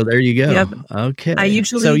 So there you go. Yep. Okay.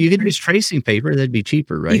 So you could use tracing paper. That'd be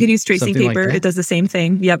cheaper, right? You could use tracing paper. It does the same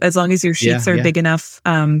thing. Yep. As long as your sheets are big enough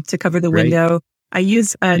to cover the window. I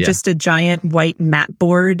use just a giant white mat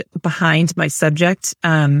board behind my subject.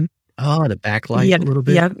 To backlight a little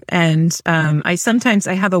bit. Yep. And I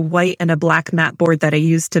have a white and a black mat board that I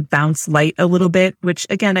use to bounce light a little bit, which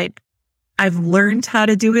again, I've learned how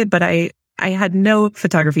to do it, but I had no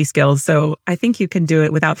photography skills. So I think you can do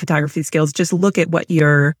it without photography skills. Just look at what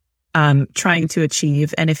you're trying to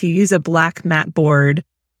achieve. And if you use a black mat board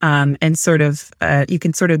and sort of, you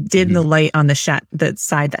can sort of dim the light on the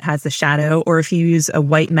side that has the shadow, or if you use a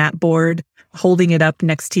white mat board, holding it up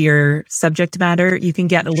next to your subject matter, you can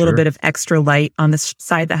get a little bit of extra light on the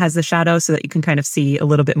side that has the shadow so that you can kind of see a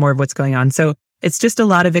little bit more of what's going on. So it's just a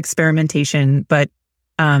lot of experimentation, but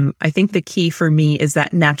I think the key for me is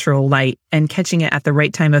that natural light and catching it at the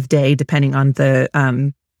right time of day, depending on the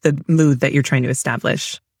mood that you're trying to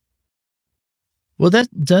establish. Well, that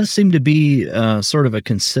does seem to be sort of a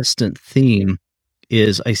consistent theme.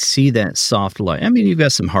 Is I see that soft light. I mean, you've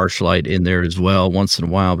got some harsh light in there as well once in a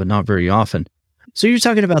while, but not very often. So you're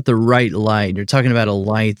talking about the right light. You're talking about a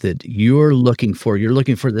light that you're looking for. You're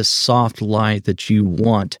looking for this soft light that you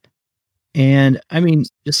want. And I mean,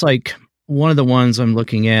 just like one of the ones I'm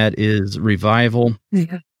looking at is Revival.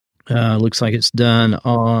 Yeah. Looks like it's done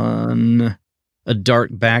on a dark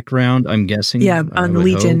background, I'm guessing. Yeah, on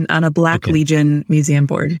Legion, on a black Legion museum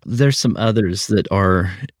board. There's some others that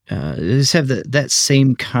are just have that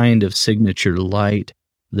same kind of signature light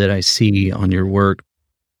that I see on your work.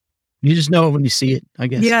 You just know it when you see it, I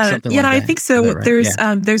guess. Yeah, like I think so.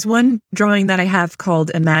 Right? There's one drawing that I have called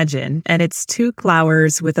Imagine, and it's two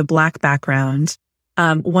flowers with a black background.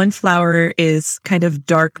 One flower is kind of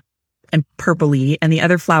dark and purpley, and the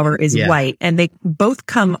other flower is white. And they both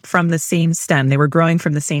come from the same stem. They were growing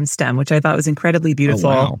from the same stem, which I thought was incredibly beautiful.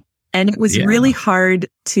 Oh, wow. And it was really hard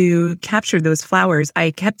to capture those flowers.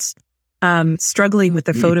 I kept struggling with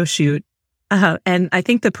the photo shoot. And I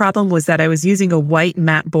think the problem was that I was using a white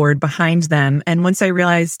mat board behind them. And once I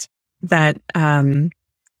realized that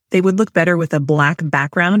they would look better with a black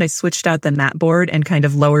background, I switched out the mat board and kind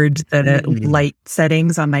of lowered the light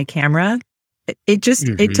settings on my camera. It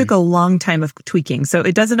took a long time of tweaking. So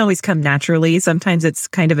it doesn't always come naturally. Sometimes it's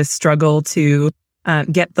kind of a struggle to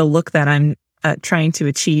get the look that I'm trying to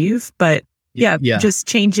achieve. But just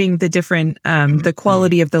changing the different, the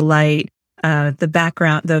quality of the light, the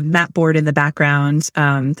background, the mat board in the background,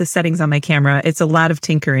 the settings on my camera. It's a lot of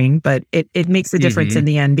tinkering, but it makes a difference in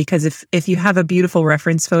the end, because if you have a beautiful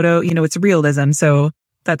reference photo, it's realism. So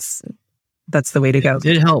that's the way to go.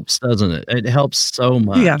 It helps, doesn't it? It helps so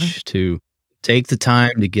much to take the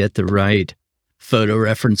time to get the right photo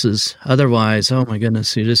references. Otherwise, oh my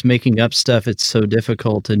goodness, you're just making up stuff. It's so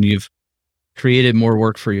difficult, and you've created more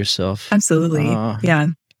work for yourself. Absolutely. Yeah.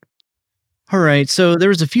 All right. So there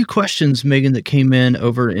was a few questions, Megan, that came in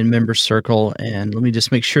over in Member Circle, and let me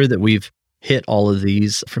just make sure that we've hit all of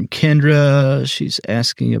these. From Kendra, she's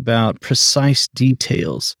asking about precise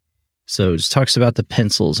details. So it just talks about the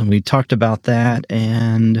pencils, and we talked about that,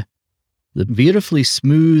 and the beautifully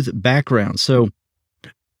smooth background. So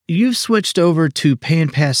you've switched over to Pan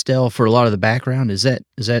Pastel for a lot of the background. Is that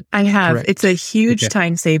I have. correct? It's a huge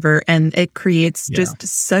time saver, and it creates just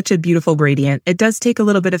such a beautiful gradient. It does take a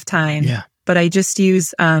little bit of time, but I just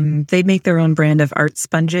use, they make their own brand of art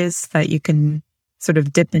sponges that you can sort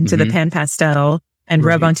of dip into the Pan Pastel and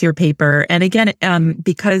rub onto your paper. And again,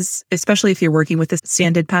 because especially if you're working with a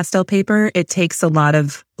sanded pastel paper, it takes a lot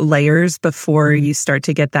of layers before you start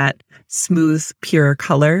to get that smooth, pure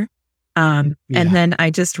color. And then I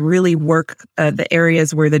just really work the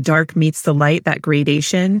areas where the dark meets the light, that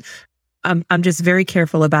gradation. I'm just very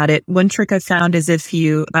careful about it. One trick I've found is if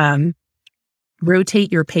you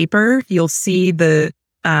rotate your paper, you'll see the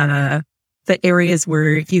areas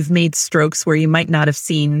where you've made strokes where you might not have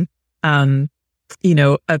seen a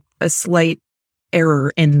slight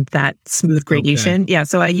error in that smooth gradation. Okay. Yeah.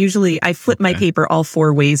 So I flip my paper all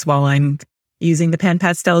 4 ways while I'm using the Pan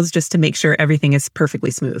Pastels, just to make sure everything is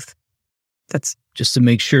perfectly smooth. That's just to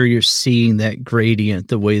make sure you're seeing that gradient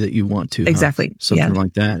the way that you want to. Exactly. Something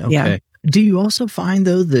like that. Okay. Yeah. Do you also find,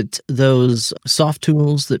 though, that those soft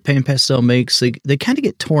tools that Pan Pastel makes, they kind of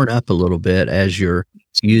get torn up a little bit as you're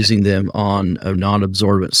using them on a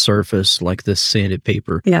non-absorbent surface like this sanded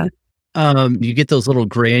paper? Yeah. You get those little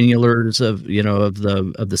granulars of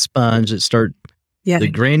the sponge that start, the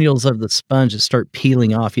granules of the sponge that start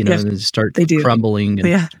peeling off, and they start crumbling.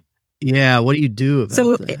 And, what do you do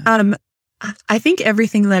about that? I think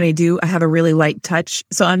everything that I do, I have a really light touch.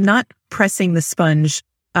 So I'm not pressing the sponge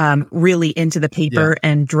really into the paper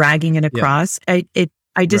and dragging it across.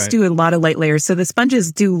 I just do a lot of light layers. So the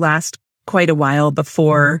sponges do last quite a while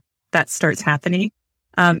before that starts happening.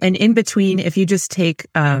 And in between, if you just take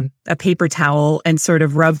a paper towel and sort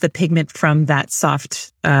of rub the pigment from that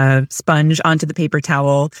soft sponge onto the paper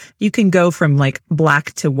towel, you can go from like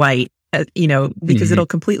black to white, because it'll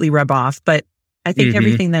completely rub off. But I think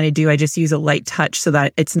everything that I do, I just use a light touch so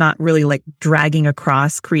that it's not really like dragging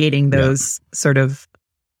across, creating those sort of...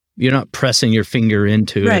 You're not pressing your finger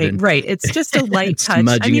into it. Right. It's just a light touch.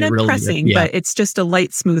 I mean, I'm pressing, but it's just a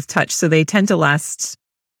light, smooth touch. So they tend to last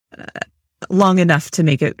long enough to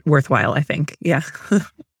make it worthwhile, I think. Yeah.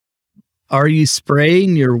 Are you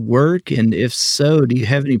spraying your work? And if so, do you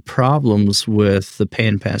have any problems with the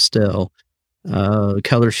Pan Pastel?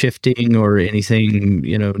 Color shifting or anything,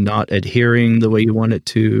 not adhering the way you want it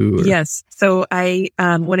to? Or... Yes. So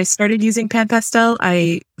when I started using Pan Pastel,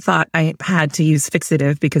 I thought I had to use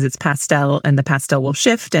fixative because it's pastel and the pastel will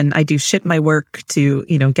shift. And I do ship my work to,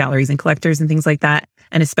 galleries and collectors and things like that.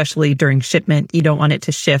 And especially during shipment, you don't want it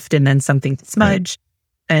to shift and then something to smudge.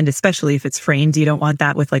 Right. And especially if it's framed, you don't want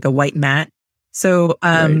that with like a white mat. So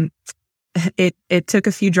it took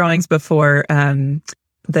a few drawings before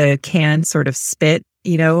the can sort of spit,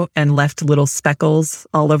 and left little speckles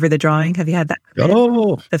all over the drawing. Have you had that?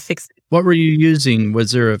 Oh, the fix. What were you using?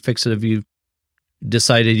 Was there a fixative you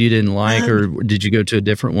decided you didn't like, or did you go to a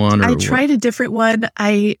different one? Or I tried a different one.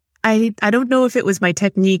 I don't know if it was my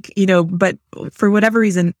technique, but for whatever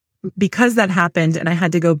reason, because that happened and I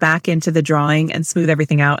had to go back into the drawing and smooth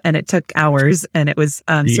everything out, and it took hours, and it was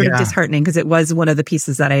sort of disheartening because it was one of the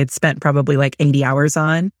pieces that I had spent probably like 80 hours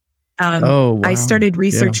on. Wow. I started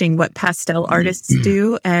researching what pastel artists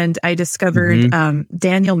do, and I discovered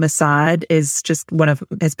Daniel Masad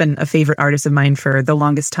has been a favorite artist of mine for the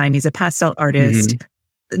longest time. He's a pastel artist,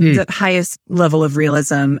 the highest level of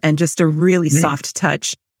realism, and just a really soft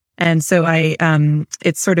touch. And so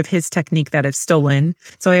it's sort of his technique that I've stolen.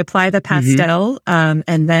 So I apply the pastel,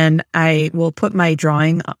 and then I will put my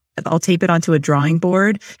drawing. I'll tape it onto a drawing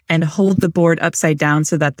board and hold the board upside down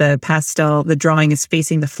so that the drawing is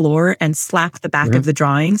facing the floor, and slap the back of the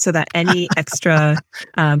drawing so that any extra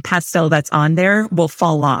pastel that's on there will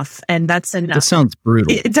fall off. And that's enough. That sounds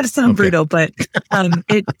brutal. It does sound brutal, but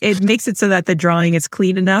it makes it so that the drawing is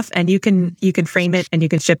clean enough, and you can frame it and you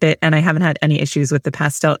can ship it. And I haven't had any issues with the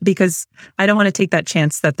pastel because I don't want to take that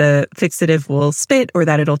chance that the fixative will spit or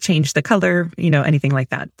that it'll change the color, anything like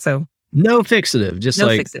that. So. No fixative,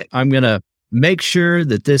 fixative. I'm going to make sure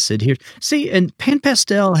that this adheres. See, and pan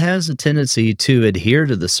pastel has a tendency to adhere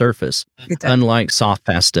to the surface, unlike soft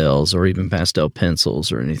pastels or even pastel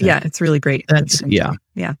pencils or anything. Yeah, it's really great. Yeah.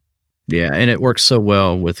 And it works so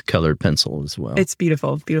well with colored pencil as well. It's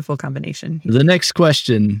beautiful, beautiful combination. The next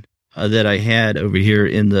question that I had over here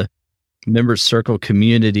in the Members Circle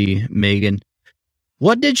community, Megan,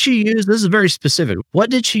 what did she use? This is very specific. What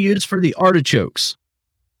did she use for the artichokes?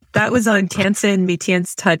 That was on Canson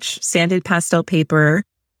Métiers Touch sanded pastel paper.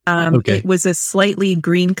 It was a slightly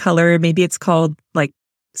green color. Maybe it's called like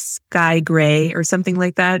sky gray or something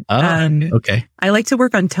like that. Okay. I like to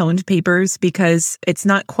work on toned papers because it's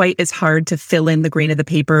not quite as hard to fill in the grain of the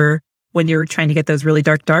paper when you're trying to get those really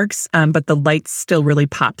dark darks, but the lights still really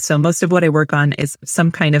pop. So most of what I work on is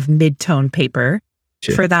some kind of mid-tone paper.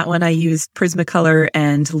 Sure. For that one, I used Prismacolor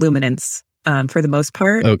and Luminance for the most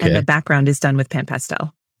part. And the background is done with pan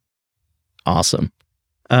pastel. Awesome.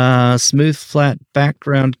 Smooth, flat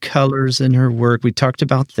background colors in her work. We talked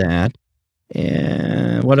about that.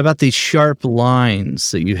 And what about these sharp lines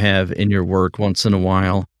that you have in your work once in a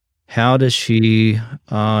while? How does she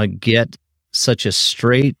get such a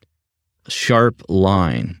straight, sharp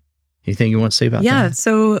line? Anything you want to say about that? Yeah.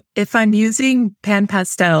 So if I'm using pan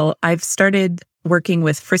pastel, I've started working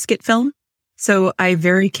with Frisket film. So I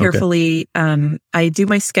very carefully, I do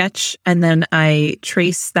my sketch and then I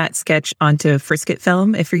trace that sketch onto Frisket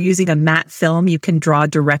film. If you're using a matte film, you can draw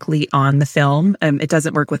directly on the film. It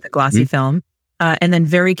doesn't work with a glossy film. And then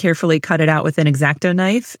very carefully cut it out with an X-Acto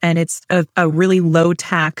knife. And it's a really low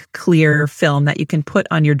tack, clear film that you can put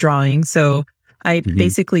on your drawing. So I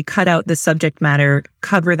basically cut out the subject matter,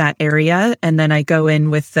 cover that area, and then I go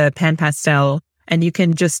in with the pan pastel, and you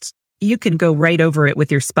can go right over it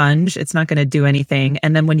with your sponge. It's not going to do anything.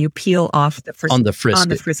 And then when you peel off the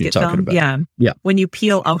Frisket film, when you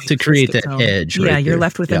peel off to create that edge, you're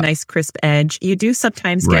left with a nice crisp edge. You do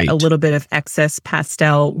sometimes get a little bit of excess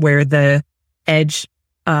pastel where the edge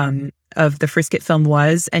of the Frisket film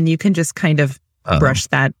was, and you can just kind of brush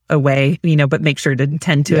that away, but make sure to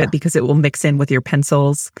tend to it because it will mix in with your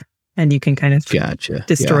pencils, and you can kind of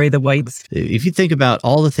destroy the whites. If you think about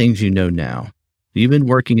all the things you know now, you've been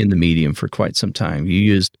working in the medium for quite some time. You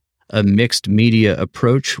used a mixed media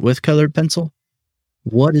approach with colored pencil.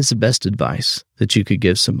 What is the best advice that you could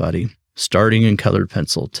give somebody starting in colored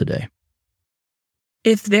pencil today?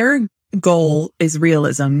 If their goal is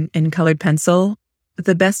realism in colored pencil,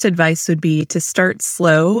 the best advice would be to start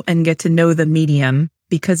slow and get to know the medium,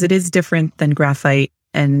 because it is different than graphite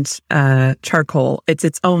and charcoal. It's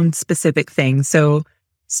its own specific thing. So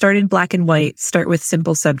start in black and white, start with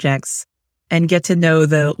simple subjects, and get to know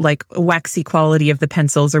the waxy quality of the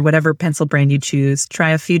pencils or whatever pencil brand you choose. Try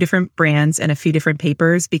a few different brands and a few different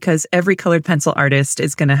papers, because every colored pencil artist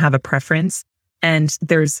is going to have a preference. And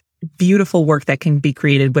there's beautiful work that can be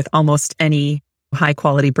created with almost any high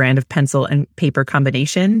quality brand of pencil and paper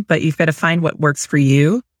combination, but you've got to find what works for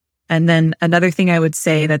you. And then another thing I would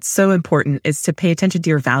say that's so important is to pay attention to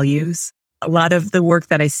your values. A lot of the work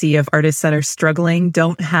that I see of artists that are struggling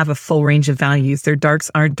don't have a full range of values. Their darks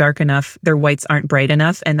aren't dark enough. Their whites aren't bright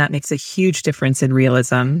enough. And that makes a huge difference in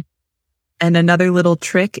realism. And another little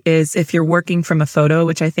trick is if you're working from a photo,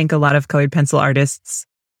 which I think a lot of colored pencil artists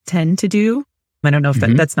tend to do. I don't know if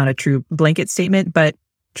that's not a true blanket statement, but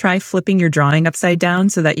try flipping your drawing upside down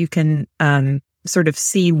so that you can sort of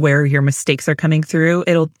see where your mistakes are coming through.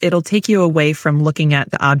 It'll take you away from looking at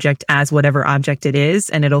the object as whatever object it is,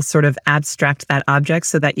 and it'll sort of abstract that object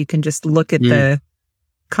so that you can just look at the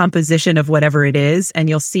composition of whatever it is, and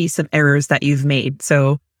you'll see some errors that you've made.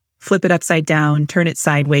 So flip it upside down, turn it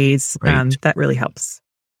sideways. That really helps.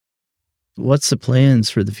 What's the plans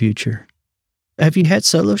for the future? Have you had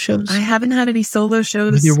solo shows? I haven't had any solo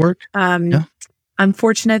shows with your work. No. I'm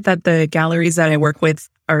fortunate that the galleries that I work with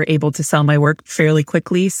are able to sell my work fairly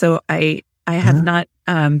quickly. So I have not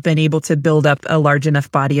been able to build up a large enough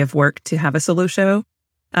body of work to have a solo show.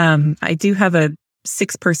 I do have a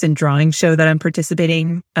 6-person drawing show that I'm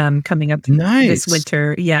participating coming up this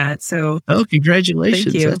winter. Yeah. So congratulations.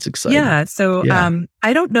 Thank you. That's exciting. Yeah. So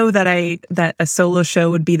I don't know that a solo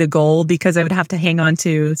show would be the goal, because I would have to hang on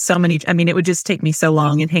to so many. I mean, it would just take me so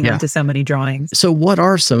long and hang on to so many drawings. So what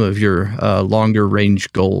are some of your longer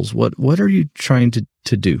range goals? What are you trying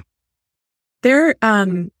to do? They're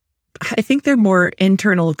I think they're more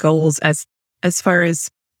internal goals as far as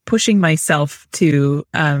pushing myself to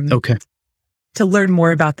to learn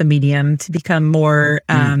more about the medium, to become more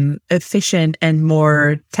efficient and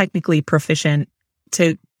more technically proficient,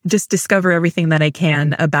 to just discover everything that I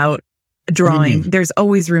can about drawing. There's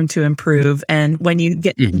always room to improve. And when you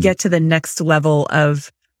get to the next level of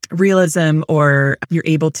realism, or you're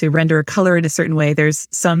able to render a color in a certain way, there's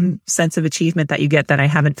some sense of achievement that you get that I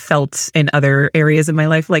haven't felt in other areas of my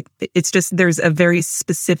life. Like, it's just, there's a very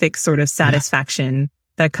specific sort of satisfaction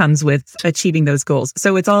that comes with achieving those goals.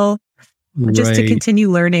 So it's all just to continue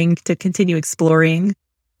learning, to continue exploring.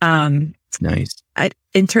 Nice.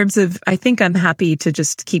 In terms of, I think I'm happy to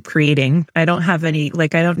just keep creating. I don't have any, I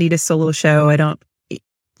don't need a solo show.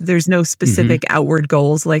 There's no specific outward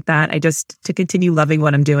goals like that. I just, to continue loving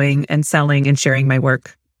what I'm doing and selling and sharing my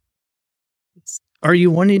work. Are you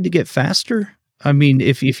wanting to get faster? I mean,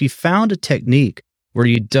 if you found a technique where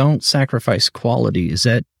you don't sacrifice quality, is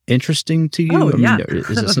that interesting to you? Oh, yeah. Is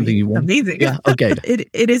it something you want? Amazing. Yeah. Okay.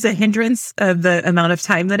 It is a hindrance of the amount of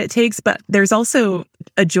time that it takes, but there's also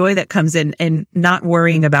a joy that comes in not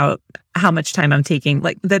worrying about how much time I'm taking.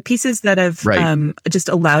 Like, the pieces that have just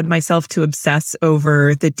allowed myself to obsess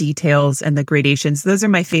over the details and the gradations, those are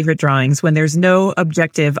my favorite drawings. When there's no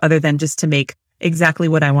objective other than just to make exactly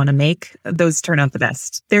what I want to make, those turn out the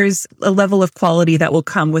best. There's a level of quality that will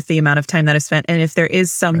come with the amount of time that I've spent. And if there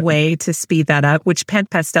is some way to speed that up, which Pen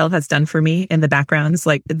Pastel has done for me in the backgrounds,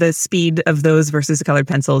 like the speed of those versus colored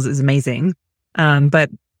pencils is amazing. But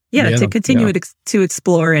to continue to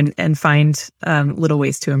explore and find little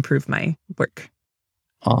ways to improve my work.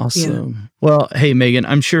 Awesome. Yeah. Well, hey, Megan,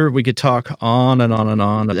 I'm sure we could talk on and on and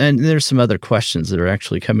on. And there's some other questions that are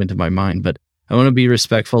actually coming to my mind, but I want to be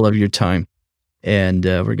respectful of your time. And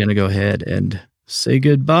we're going to go ahead and say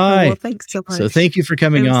goodbye. Well, thanks so much. So thank you for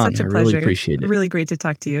coming on. Such a I pleasure. really appreciate it. Really great to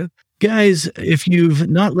talk to you. Guys, if you've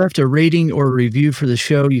not left a rating or a review for the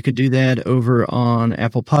show, you could do that over on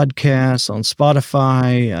Apple Podcasts, on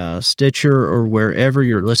Spotify, Stitcher, or wherever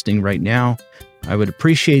you're listening right now. I would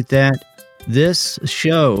appreciate that. This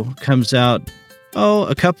show comes out,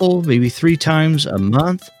 a couple, maybe 3 times a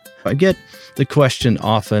month. I get the question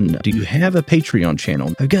often, do you have a Patreon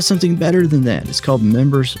channel? I've got something better than that. It's called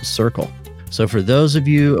Members Circle. So for those of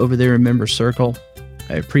you over there in Members Circle,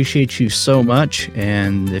 I appreciate you so much.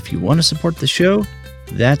 And if you want to support the show,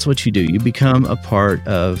 that's what you do. You become a part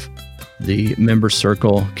of the Members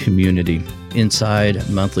Circle community inside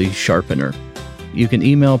Monthly Sharpener. You can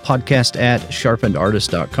email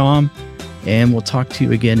podcast@sharpenedartist.com, and we'll talk to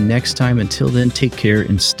you again next time. Until then, take care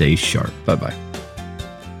and stay sharp. Bye-bye.